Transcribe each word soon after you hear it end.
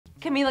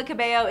Camila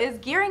Cabello is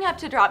gearing up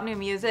to drop new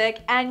music,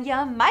 and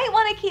you might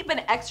want to keep an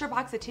extra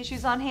box of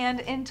tissues on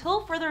hand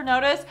until further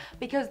notice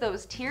because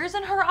those tears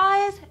in her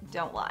eyes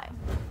don't lie.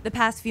 The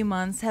past few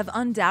months have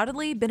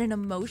undoubtedly been an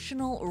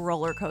emotional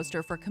roller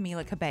coaster for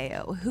Camila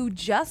Cabello, who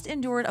just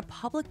endured a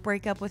public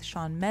breakup with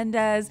Shawn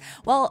Mendes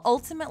while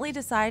ultimately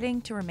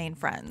deciding to remain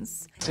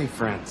friends. Say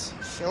friends.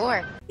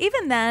 Sure.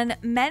 Even then,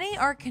 many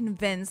are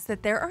convinced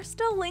that there are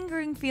still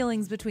lingering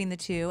feelings between the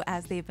two,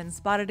 as they've been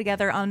spotted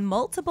together on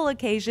multiple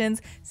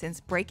occasions since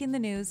breaking the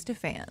news to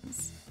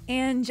fans.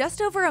 And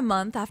just over a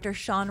month after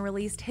Shawn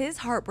released his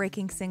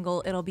heartbreaking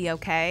single, It'll Be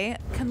Okay,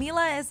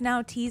 Camila is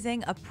now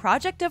teasing a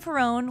project of her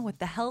own with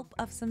the help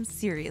of some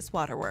serious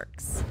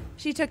waterworks.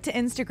 She took to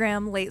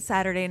Instagram late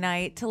Saturday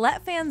night to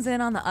let fans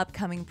in on the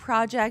upcoming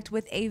project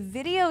with a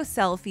video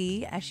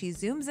selfie as she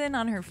zooms in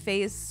on her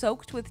face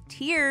soaked with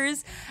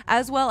tears,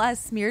 as well as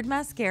smeared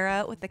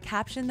mascara with the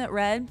caption that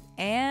read,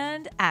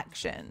 "And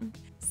action."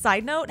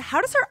 Side note,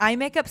 how does her eye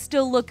makeup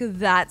still look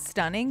that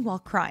stunning while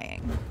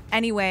crying?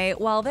 Anyway,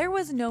 while there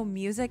was no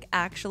music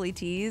actually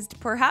teased,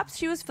 perhaps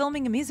she was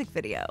filming a music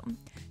video.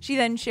 She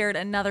then shared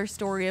another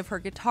story of her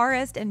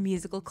guitarist and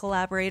musical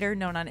collaborator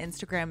known on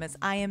Instagram as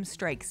I Am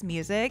Strikes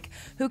Music,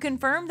 who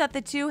confirmed that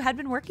the two had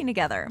been working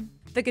together.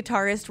 The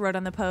guitarist wrote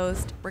on the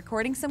post,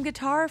 "Recording some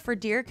guitar for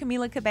dear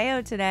Camila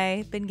Cabello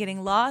today. Been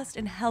getting lost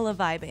and hella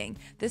vibing.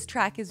 This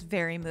track is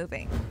very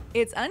moving."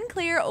 It's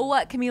unclear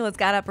what Camila's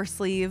got up her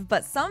sleeve,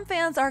 but some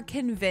fans are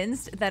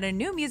convinced that a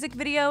new music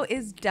video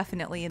is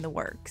definitely in the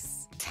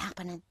works. It's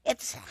happening.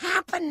 It's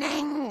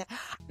happening.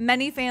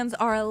 Many fans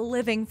are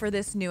living for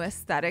this new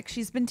aesthetic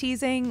she's been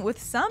teasing,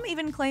 with some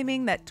even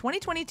claiming that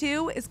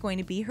 2022 is going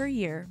to be her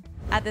year.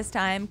 At this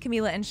time,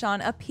 Camila and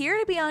Shawn appear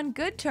to be on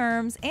good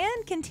terms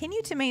and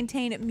continue to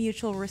maintain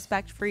mutual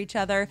respect for each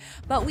other,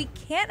 but we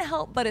can't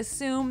help but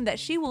assume that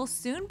she will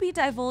soon be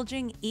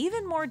divulging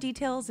even more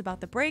details about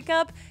the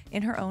breakup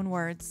in her own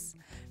words.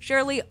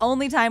 Surely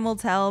only time will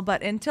tell,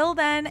 but until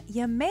then,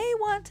 you may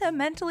want to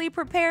mentally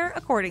prepare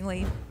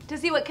accordingly. To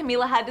see what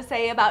Camila had to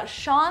say about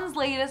Shawn's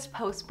latest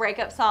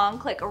post-breakup song,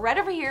 click right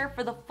over here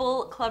for the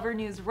full Clevver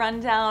News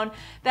rundown.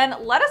 Then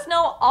let us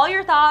know all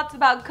your thoughts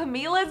about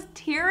Camila's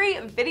teary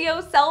video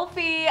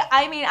selfie.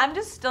 I mean, I'm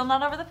just still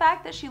not over the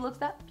fact that she looks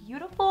that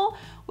beautiful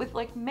with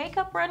like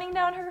makeup running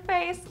down her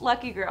face.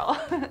 Lucky girl.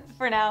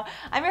 For now,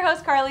 I'm your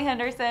host, Carly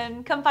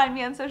Henderson. Come find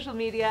me on social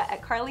media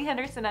at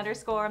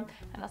carlyhenderson_,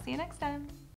 and I'll see you next time.